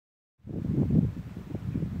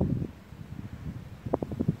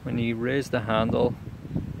when you raise the handle,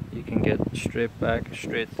 you can get straight back,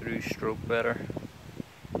 straight through stroke better.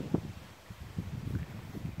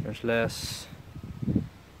 There's less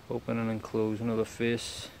opening and closing of the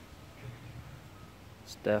face.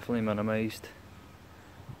 It's definitely minimised.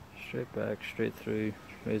 Straight back, straight through,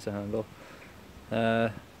 raise the handle.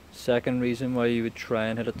 Second reason why you would try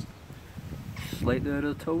and hit it slightly out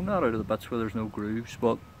of the toe, not out of the bits where there's no grooves,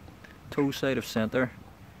 but toe side of centre,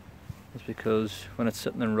 is because when it's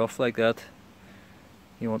sitting in rough like that,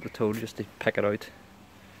 you want the toe just to pick it out.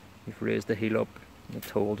 You've raised the heel up, and the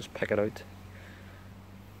toe will just pick it out.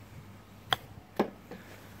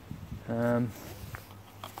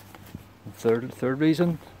 Third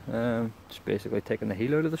reason, just basically taking the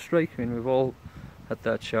heel out of the strike. I mean, we've all had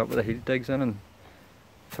that shot where the heel digs in and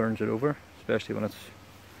turns it over, especially when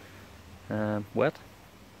it's wet.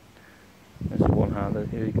 There's one handed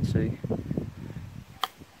here, you can see.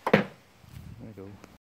 There we go.